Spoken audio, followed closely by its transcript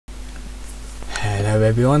Hello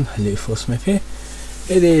everyone, Lethal Smith here.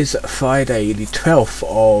 It is Friday the 12th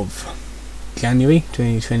of January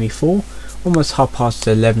 2024, almost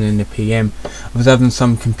 11:30 in the PM. I was having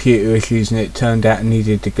some computer issues and it turned out I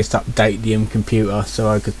needed to just update the computer, so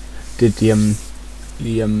I did the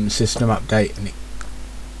system update and it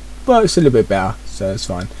works a little bit better, so it's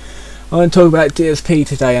fine. I want to talk about DSP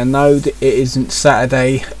today. I know that it isn't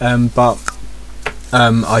Saturday, but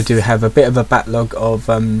I do have a bit of a backlog of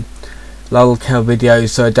lolcow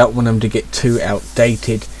videos, so I don't want them to get too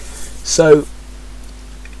outdated. So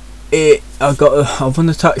I want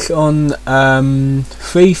to touch on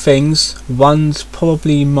three things. One's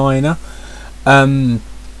probably minor,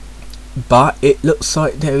 but it looks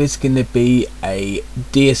like there is going to be a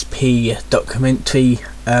DSP documentary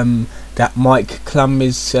that Clum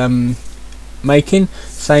is making.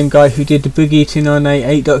 Same guy who did the Boogie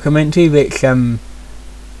 2988 documentary, which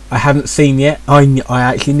I haven't seen yet. I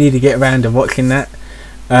actually need to get around to watching that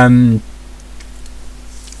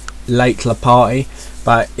late la party,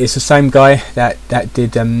 but it's the same guy that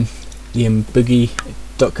did the Boogie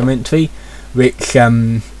documentary, which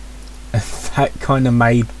that kind of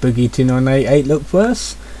made Boogie 2988 look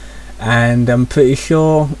worse. And I'm pretty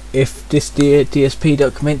sure if this DSP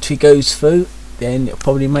documentary goes through, then it'll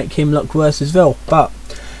probably make him look worse as well. But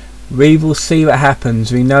we will see what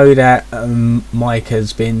happens. We know that Mike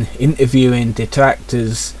has been interviewing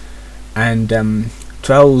detractors and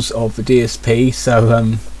trolls of the DSP,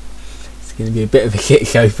 so it's going to be a bit of a shit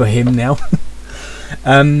show for him now.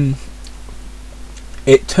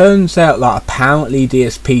 It turns out like apparently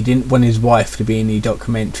DSP didn't want his wife to be in the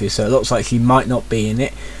documentary, so it looks like she might not be in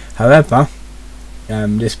it. However,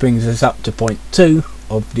 this brings us up to point 2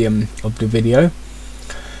 of the video.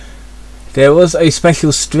 There was a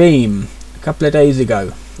special stream a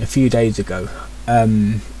few days ago,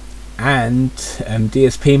 and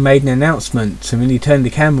DSP made an announcement. So when he turned the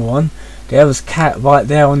camera on, there was Cat right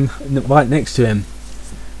there right next to him.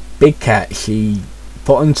 Big Cat. She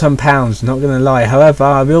put on some pounds, not gonna lie. However,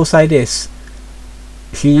 I will say this: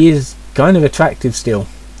 she is kind of attractive still.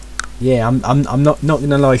 Yeah, I'm not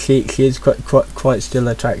gonna lie. She is quite still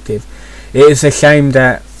attractive. It is a shame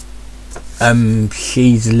that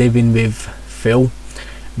she's living with Phil.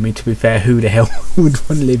 I mean, to be fair, who the hell would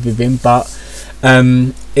want to live with him? But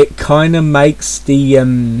it kind of makes the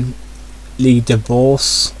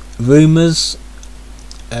divorce rumours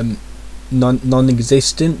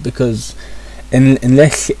non-existent, because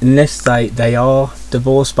unless they are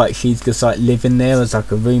divorced, but she's just like living there as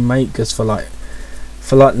like a roommate, just for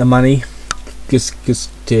the money, just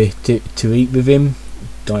to eat with him,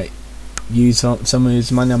 like use some of his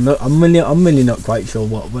money. I'm really not quite sure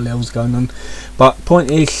what the hell's going on, but point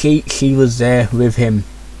is she was there with him,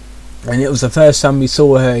 and it was the first time we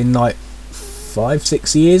saw her in like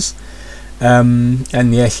 5-6 years,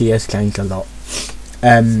 and yeah, she has changed a lot.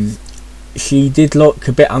 She did look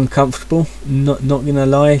a bit uncomfortable, not gonna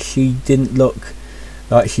lie. She didn't look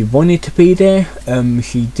like she wanted to be there.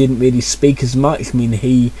 She didn't really speak as much. I mean,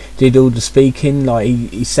 he did all the speaking. Like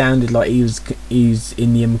he sounded like he's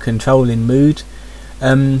in the controlling mood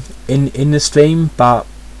in the stream. But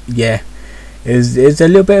yeah, it's a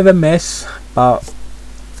little bit of a mess. But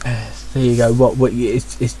there you go.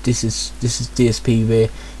 This is DSP we're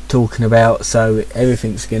talking about, so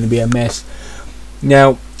everything's going to be a mess.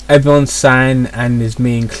 Now everyone's saying, and there's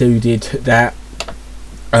me included, that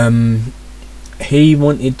he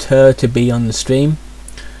wanted her to be on the stream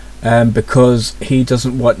because he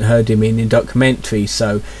doesn't want her to be in the documentary.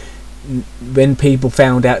 So when people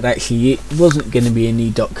found out that she wasn't going to be in the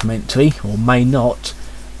documentary, or may not,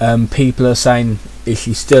 people are saying, is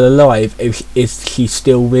she still alive? Is she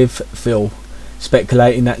still with Phil?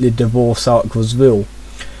 Speculating that the divorce arc was real.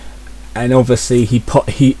 And obviously he put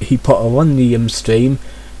her on the stream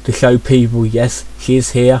to show people, yes, she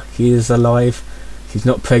is here, she is alive. She's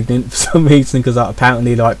not pregnant for some reason, because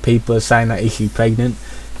apparently like people are saying that, is she pregnant?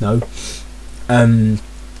 No.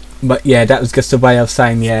 But yeah, that was just a way of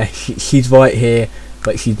saying, yeah, she's right here,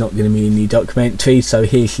 but she's not going to be in the documentary. So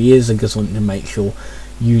here she is. I just wanted to make sure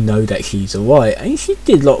you know that she's alright, and she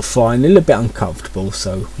did look fine, a little bit uncomfortable.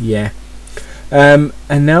 So yeah. And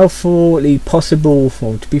now for the possible,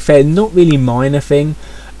 well, to be fair, not really minor thing.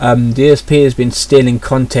 DSP has been stealing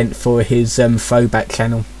content for his throwback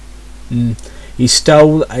channel. He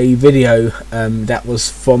stole a video that was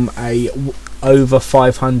from a over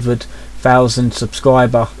 500,000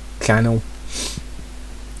 subscriber channel,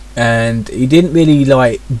 and he didn't really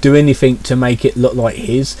like do anything to make it look like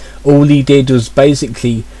his. All he did was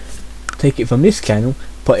basically take it from this channel,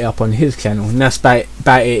 put it up on his channel, and that's about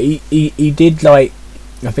it. He did like,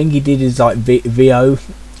 I think he did his like VO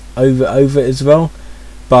over it as well.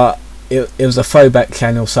 but it was a throwback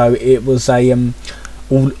channel, so it was a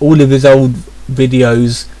all of his old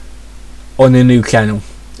videos on a new channel,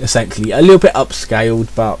 essentially. A little bit upscaled,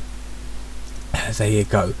 but there you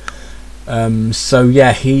go. So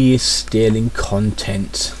yeah, he is stealing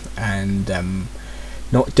content and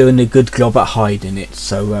not doing a good job at hiding it.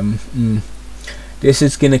 So this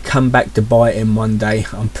is gonna come back to bite him one day,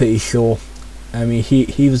 I'm pretty sure. I mean,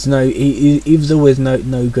 he was always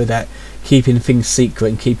no good at keeping things secret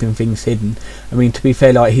and keeping things hidden. I mean, to be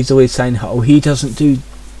fair, like, he's always saying, oh, he doesn't do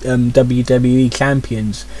WWE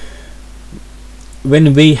champions.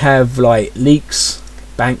 When we have like leaks,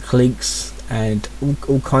 bank leaks, and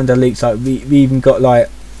all kind of leaks, like we even got like,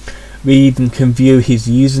 we even can view his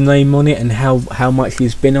username on it and how much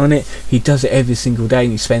he's been on it. He does it every single day,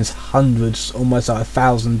 and he spends hundreds, almost like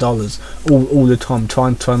 $1,000 all the time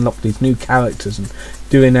trying to unlock these new characters and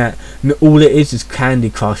doing that. And all it is Candy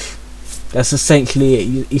Crush. That's essentially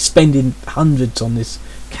it. He's spending hundreds on this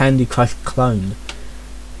Candy Crush clone.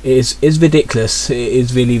 It is ridiculous. It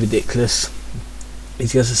is really ridiculous.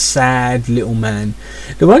 He's just a sad little man.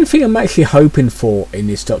 The one thing I'm actually hoping for in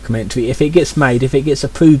this documentary, if it gets made, if it gets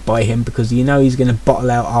approved by him, because you know he's going to bottle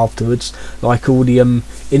out afterwards, like all the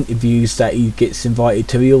interviews that he gets invited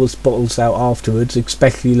to, he always bottles out afterwards,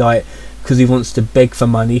 especially like because he wants to beg for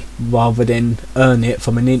money rather than earn it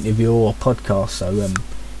from an interview or a podcast. So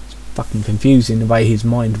it's fucking confusing the way his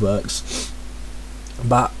mind works.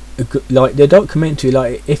 But like the documentary,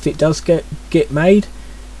 like if it does get made,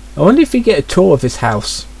 I wonder if we get a tour of his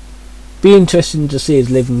house. Be interesting to see his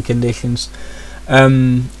living conditions,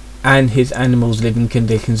 and his animals' living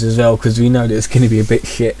conditions as well, because we know that it's going to be a bit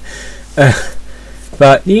shit.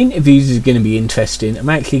 But the interviews is going to be interesting. I'm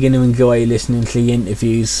actually going to enjoy listening to the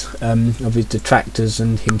interviews of his detractors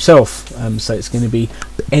and himself. So it's going to be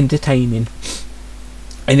entertaining.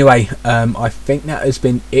 Anyway, I think that has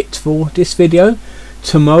been it for this video.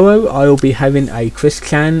 Tomorrow I will be having a Chris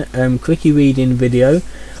Chan quickie reading video.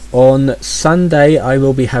 On Sunday I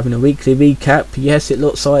will be having a weekly recap. Yes, it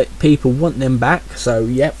looks like people want them back, so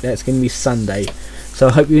yep, that's going to be Sunday. So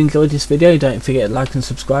I hope you enjoyed this video. Don't forget to like and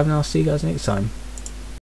subscribe, and I'll see you guys next time.